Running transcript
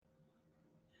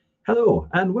Hello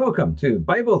and welcome to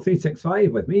Bible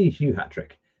 365 with me, Hugh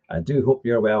Hatrick. I do hope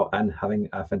you're well and having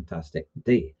a fantastic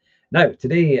day. Now,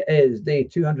 today is day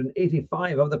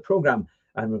 285 of the program,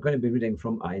 and we're going to be reading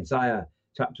from Isaiah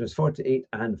chapters 48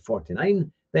 and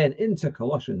 49, then into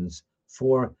Colossians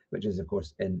 4, which is, of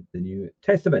course, in the New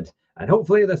Testament. And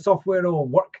hopefully, the software will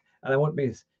work, and I won't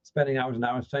be spending hours and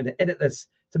hours trying to edit this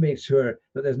to make sure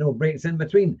that there's no breaks in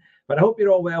between. But I hope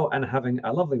you're all well and having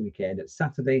a lovely weekend. It's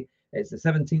Saturday. It's the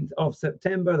 17th of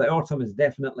September. The autumn is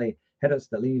definitely hit us.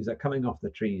 The leaves are coming off the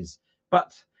trees.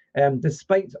 But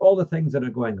despite all the things that are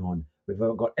going on, we've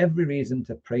got every reason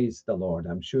to praise the Lord.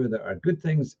 I'm sure there are good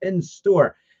things in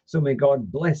store. So may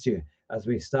God bless you as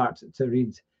we start to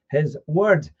read his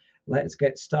word. Let's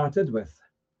get started with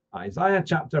Isaiah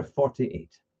chapter 48,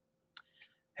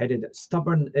 headed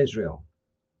Stubborn Israel.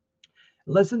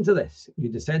 Listen to this, you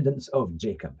descendants of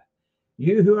Jacob,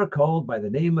 you who are called by the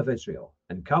name of Israel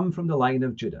and come from the line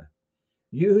of Judah,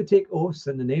 you who take oaths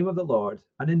in the name of the Lord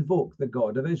and invoke the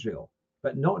God of Israel,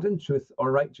 but not in truth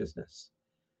or righteousness,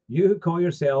 you who call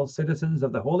yourselves citizens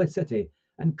of the holy city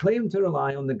and claim to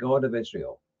rely on the God of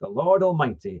Israel. The Lord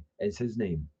Almighty is his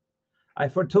name. I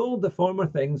foretold the former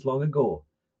things long ago.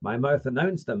 My mouth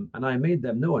announced them, and I made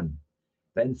them known.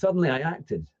 Then suddenly I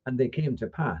acted, and they came to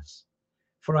pass.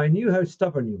 For I knew how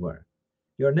stubborn you were.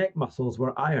 Your neck muscles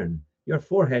were iron, your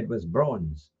forehead was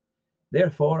bronze.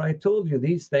 Therefore I told you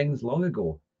these things long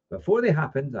ago. Before they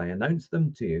happened, I announced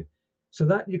them to you, so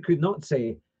that you could not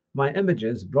say, my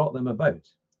images brought them about.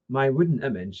 My wooden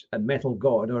image and metal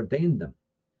god ordained them.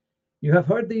 You have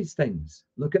heard these things.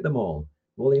 Look at them all.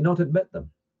 Will you not admit them?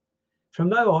 From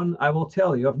now on, I will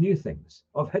tell you of new things,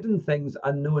 of hidden things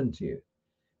unknown to you.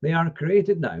 They are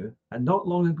created now and not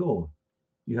long ago.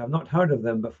 You have not heard of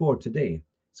them before today,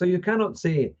 so you cannot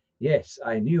say, yes,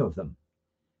 I knew of them.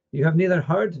 You have neither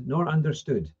heard nor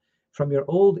understood. From your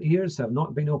old ears have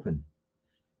not been open.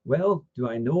 Well, do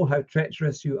I know how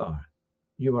treacherous you are?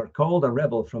 You are called a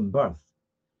rebel from birth.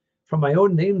 For my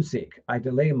own name's sake, I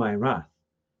delay my wrath.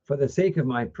 For the sake of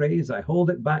my praise, I hold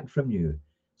it back from you,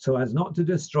 so as not to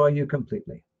destroy you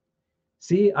completely.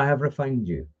 See, I have refined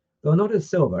you. Though not as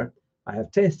silver, I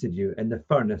have tested you in the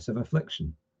furnace of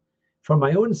affliction. For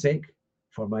my own sake,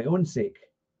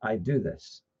 I do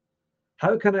this.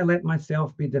 How can I let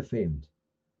myself be defamed?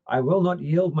 I will not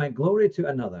yield my glory to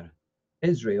another.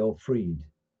 Israel freed.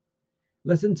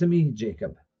 Listen to me,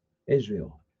 Jacob,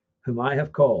 Israel, whom I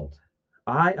have called.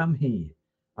 I am he.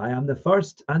 I am the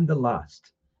first and the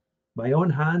last. My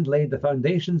own hand laid the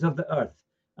foundations of the earth,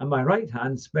 and my right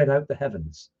hand spread out the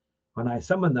heavens. When I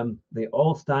summon them, they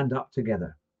all stand up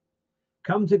together.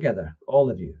 Come together, all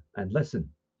of you, and listen.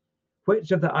 Which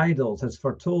of the idols has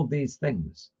foretold these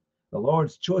things? The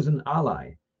Lord's chosen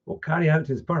ally will carry out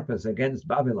his purpose against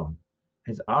Babylon.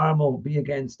 His arm will be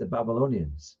against the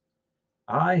Babylonians.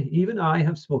 I, even I,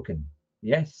 have spoken.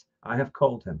 Yes, I have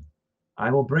called him. I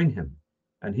will bring him,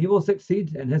 and he will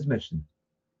succeed in his mission.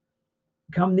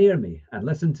 Come near me and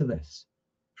listen to this.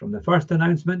 From the first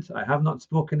announcement, I have not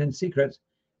spoken in secret.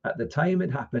 At the time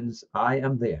it happens, I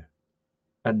am there.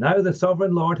 And now the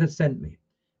sovereign Lord has sent me,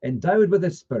 endowed with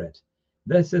his Spirit.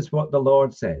 This is what the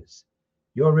Lord says.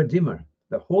 Your Redeemer,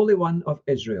 the Holy One of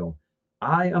Israel.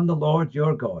 I am the Lord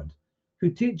your God, who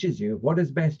teaches you what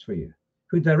is best for you,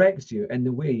 who directs you in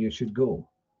the way you should go.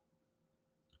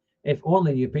 If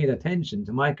only you paid attention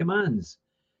to my commands,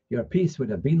 your peace would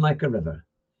have been like a river,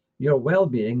 your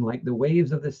well-being like the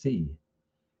waves of the sea.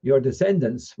 Your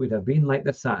descendants would have been like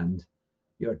the sand,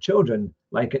 your children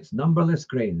like its numberless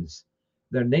grains.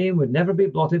 Their name would never be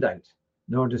blotted out,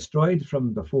 nor destroyed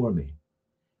from before me.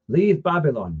 Leave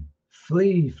Babylon,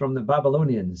 flee from the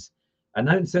Babylonians.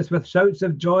 Announce this with shouts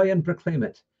of joy and proclaim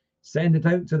it. Send it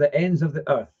out to the ends of the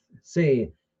earth.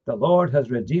 Say, the Lord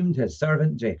has redeemed his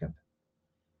servant Jacob.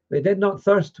 They did not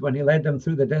thirst when he led them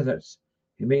through the deserts.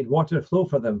 He made water flow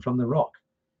for them from the rock.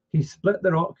 He split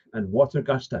the rock and water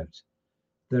gushed out.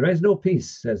 There is no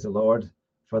peace, says the Lord,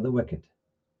 for the wicked.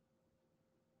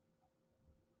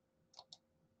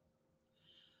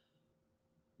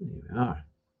 There we are.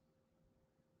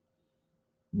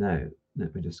 Now,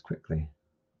 let me just quickly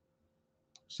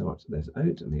sort this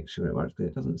out and make sure it works, but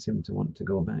it doesn't seem to want to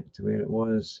go back to where it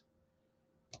was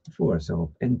before.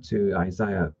 So into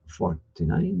Isaiah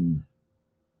 49.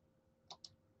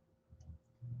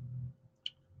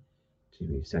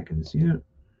 2 seconds here.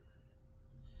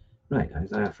 Right,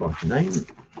 Isaiah 49.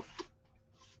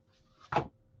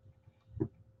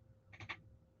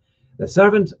 The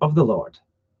servant of the Lord.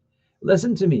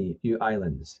 Listen to me, you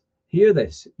islands. Hear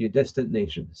this, you distant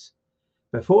nations.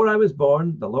 Before I was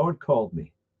born, the Lord called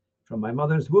me. From my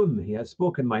mother's womb, he has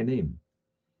spoken my name.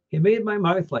 He made my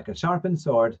mouth like a sharpened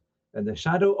sword. In the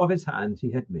shadow of his hand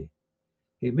he hid me.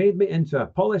 He made me into a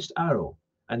polished arrow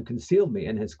and concealed me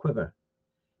in his quiver.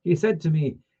 He said to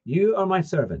me, You are my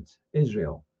servant,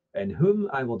 Israel, in whom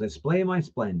I will display my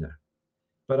splendor.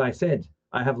 But I said,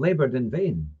 I have labored in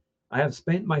vain. I have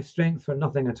spent my strength for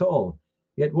nothing at all.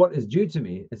 Yet what is due to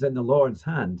me is in the Lord's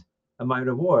hand, and my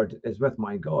reward is with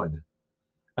my God.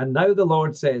 And now the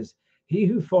Lord says, He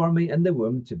who formed me in the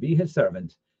womb to be his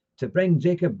servant, to bring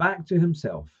Jacob back to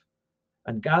himself,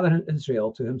 and gather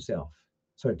Israel to himself.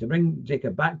 Sorry, to bring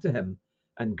Jacob back to him,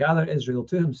 and gather Israel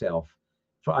to himself.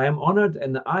 For I am honored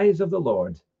in the eyes of the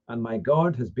Lord, and my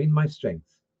God has been my strength.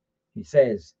 He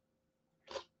says,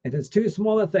 It is too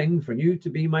small a thing for you to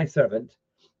be my servant,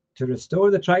 to restore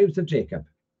the tribes of Jacob,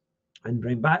 and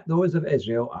bring back those of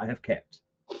Israel I have kept.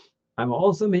 I will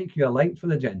also make you a light for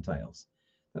the Gentiles,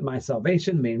 that my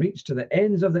salvation may reach to the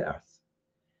ends of the earth.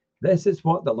 This is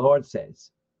what the Lord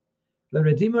says. The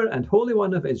Redeemer and Holy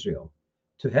One of Israel,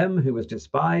 to him who was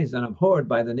despised and abhorred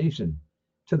by the nation,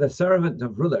 to the servant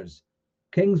of rulers,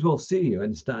 kings will see you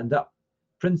and stand up,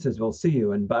 princes will see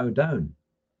you and bow down.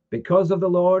 Because of the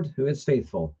Lord who is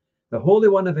faithful, the Holy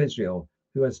One of Israel,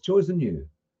 who has chosen you,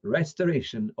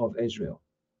 restoration of Israel.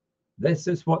 This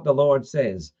is what the Lord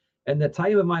says. In the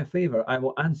time of my favor I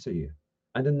will answer you,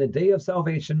 and in the day of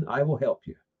salvation I will help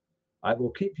you. I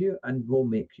will keep you and will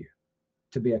make you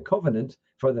to be a covenant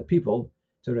for the people,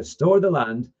 to restore the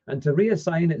land and to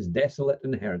reassign its desolate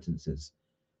inheritances,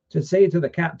 to say to the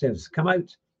captives, Come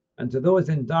out, and to those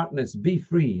in darkness, Be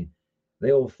free.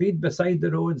 They will feed beside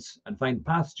the roads and find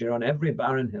pasture on every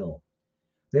barren hill.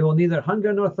 They will neither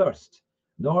hunger nor thirst,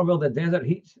 nor will the desert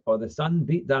heat or the sun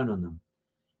beat down on them.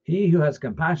 He who has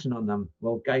compassion on them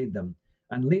will guide them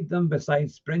and lead them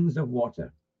beside springs of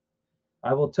water.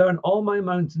 I will turn all my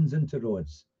mountains into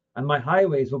roads, and my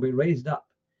highways will be raised up.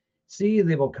 See,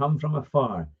 they will come from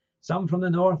afar, some from the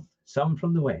north, some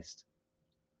from the west,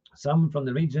 some from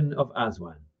the region of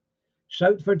Aswan.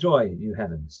 Shout for joy, you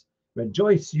heavens.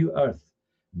 Rejoice, you earth.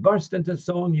 Burst into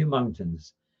song, you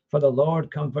mountains. For the Lord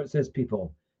comforts his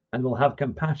people and will have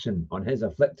compassion on his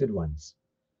afflicted ones.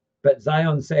 But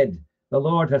Zion said, The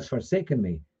Lord has forsaken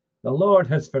me. The Lord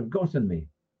has forgotten me.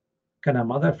 Can a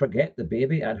mother forget the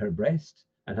baby at her breast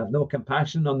and have no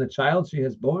compassion on the child she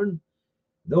has borne?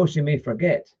 Though she may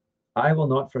forget, I will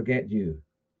not forget you.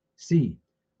 See,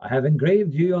 I have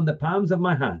engraved you on the palms of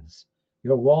my hands.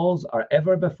 Your walls are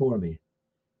ever before me.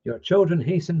 Your children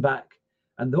hasten back,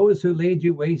 and those who laid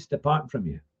you waste depart from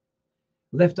you.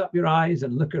 Lift up your eyes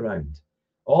and look around.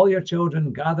 All your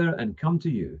children gather and come to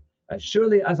you. As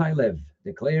surely as I live,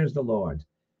 declares the Lord,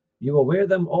 you will wear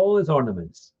them all as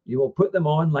ornaments. You will put them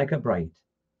on like a bride.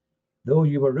 Though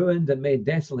you were ruined and made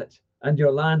desolate, and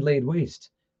your land laid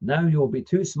waste, now you will be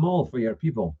too small for your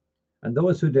people, and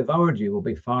those who devoured you will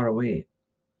be far away.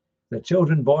 The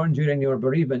children born during your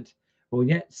bereavement will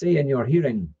yet say in your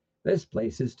hearing, This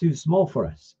place is too small for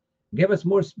us. Give us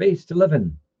more space to live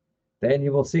in. Then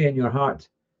you will say in your heart,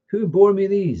 Who bore me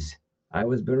these? I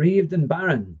was bereaved and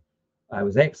barren. I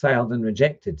was exiled and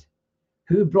rejected.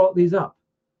 Who brought these up?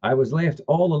 I was left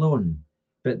all alone.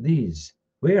 But these,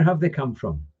 where have they come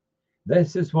from?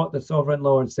 This is what the sovereign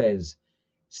Lord says.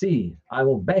 See, I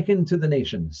will beckon to the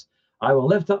nations. I will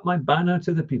lift up my banner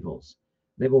to the peoples.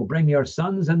 They will bring your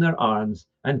sons in their arms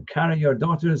and carry your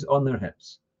daughters on their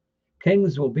hips.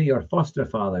 Kings will be your foster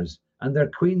fathers, and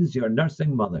their queens your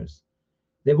nursing mothers.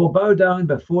 They will bow down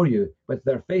before you with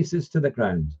their faces to the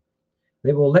ground.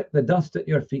 They will lick the dust at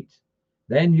your feet.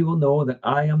 Then you will know that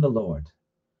I am the Lord.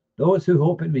 Those who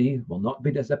hope in me will not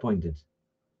be disappointed.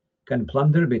 Can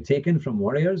plunder be taken from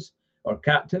warriors, or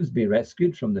captives be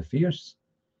rescued from the fierce?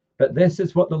 But this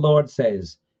is what the Lord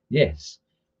says. Yes,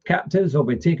 captives will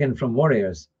be taken from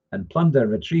warriors, and plunder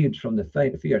retrieved from the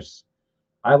fierce.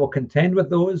 I will contend with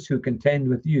those who contend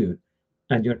with you,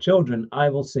 and your children I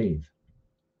will save.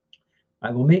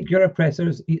 I will make your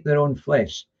oppressors eat their own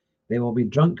flesh. They will be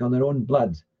drunk on their own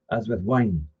blood, as with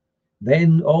wine.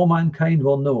 Then all mankind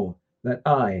will know that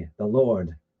I, the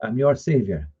Lord, am your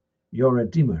Savior, your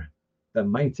Redeemer, the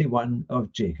Mighty One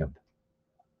of Jacob.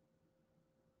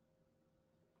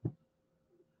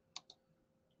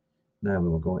 Now we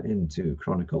will go into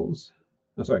Colossians.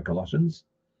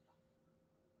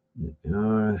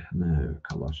 Now,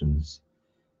 Colossians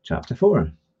chapter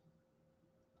 4.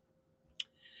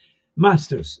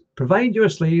 Masters, provide your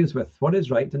slaves with what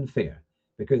is right and fair,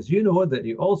 because you know that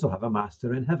you also have a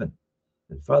master in heaven.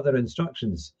 And further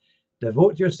instructions,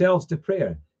 devote yourselves to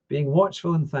prayer, being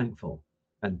watchful and thankful,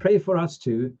 and pray for us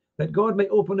too, that God may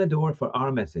open a door for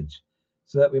our message,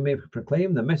 so that we may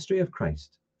proclaim the mystery of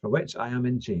Christ, for which I am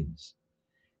in chains.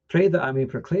 Pray that I may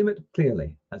proclaim it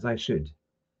clearly, as I should.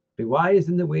 Be wise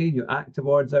in the way you act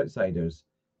towards outsiders.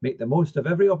 Make the most of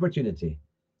every opportunity.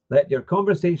 Let your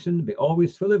conversation be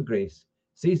always full of grace,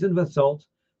 seasoned with salt,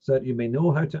 so that you may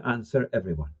know how to answer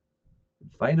everyone.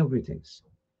 Final greetings.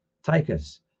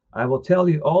 Tychus, I will tell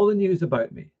you all the news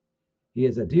about me. He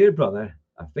is a dear brother,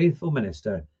 a faithful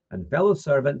minister, and fellow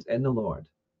servant in the Lord.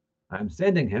 I am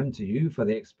sending him to you for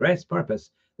the express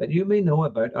purpose that you may know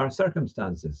about our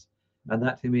circumstances, and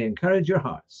that he may encourage your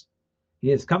hearts.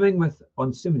 He is coming with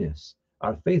Onesimus,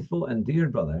 our faithful and dear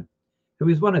brother, who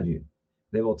is one of you.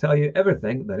 They will tell you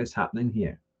everything that is happening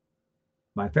here.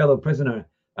 My fellow prisoner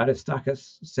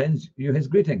Aristarchus sends you his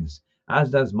greetings,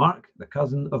 as does Mark, the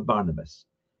cousin of Barnabas.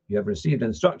 You have received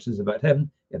instructions about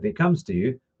him. If he comes to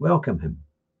you, welcome him.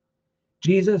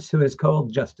 Jesus, who is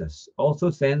called Justus, also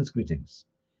sends greetings.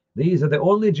 These are the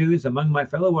only Jews among my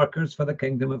fellow workers for the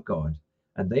kingdom of God,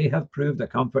 and they have proved a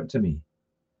comfort to me.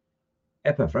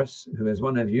 Epaphras, who is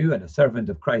one of you and a servant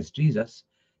of Christ Jesus,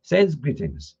 sends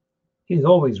greetings. He is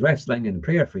always wrestling in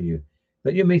prayer for you,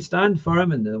 that you may stand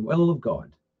firm in the will of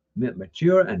God,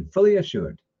 mature and fully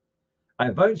assured.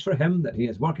 I vouch for him that he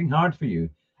is working hard for you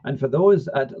and for those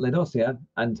at Laodicea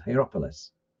and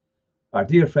Hierapolis. Our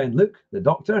dear friend Luke, the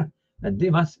doctor, and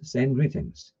Demas send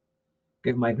greetings.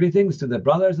 Give my greetings to the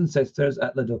brothers and sisters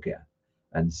at Laodicea,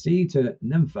 and see to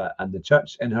Nympha and the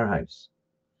church in her house.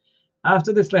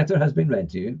 After this letter has been read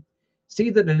to you, see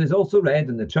that it is also read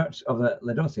in the church of the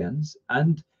Laodiceans,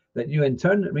 and that you in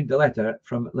turn read the letter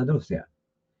from Laodicea.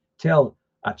 Tell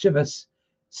Archivas,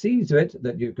 see to it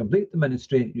that you complete the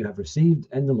ministry you have received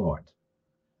in the Lord.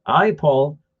 I,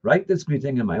 Paul, write this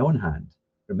greeting in my own hand.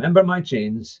 Remember my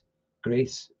chains.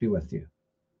 Grace be with you.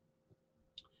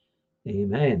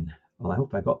 Amen. Well, I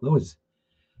hope I got those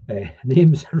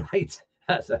names right.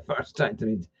 That's the first time to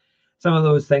read some of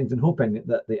those things and hoping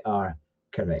that they are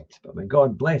correct. But may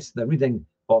God bless the reading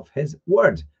of his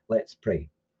word. Let's pray.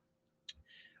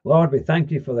 Lord, we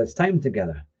thank you for this time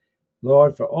together.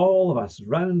 Lord, for all of us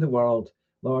round the world,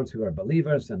 Lord, who are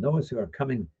believers and those who are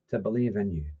coming to believe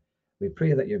in you. We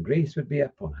pray that your grace would be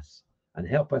upon us and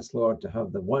help us, Lord, to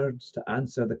have the words to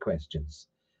answer the questions.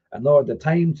 And Lord, the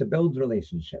time to build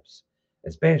relationships,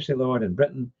 especially, Lord, in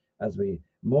Britain, as we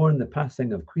mourn the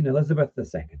passing of Queen Elizabeth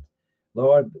II.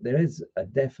 Lord, there is a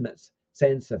definite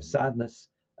sense of sadness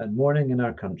and mourning in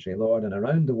our country, Lord, and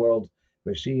around the world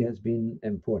where she has been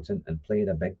important and played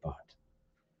a big part.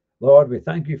 Lord, we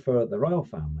thank you for the royal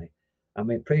family, and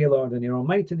we pray, Lord, in your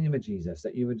almighty name of Jesus,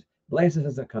 that you would bless us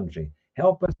as a country.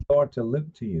 Help us, Lord, to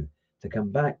look to you, to come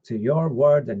back to your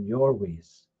word and your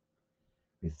ways.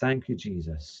 We thank you,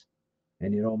 Jesus,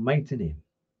 in your almighty name.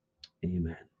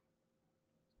 Amen.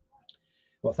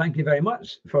 Well, thank you very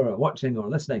much for watching or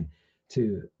listening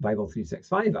to Bible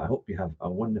 365. I hope you have a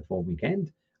wonderful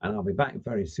weekend, and I'll be back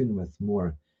very soon with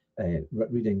more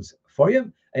readings for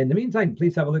you. In the meantime,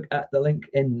 please have a look at the link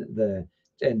in the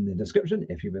description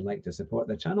if you would like to support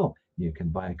the channel. You can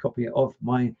buy a copy of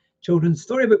my children's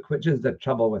storybook, which is The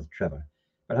Trouble with Trevor.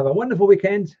 But have a wonderful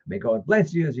weekend. May God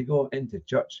bless you as you go into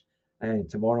church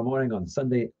tomorrow morning on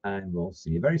Sunday, and we'll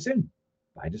see you very soon.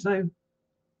 Bye just now.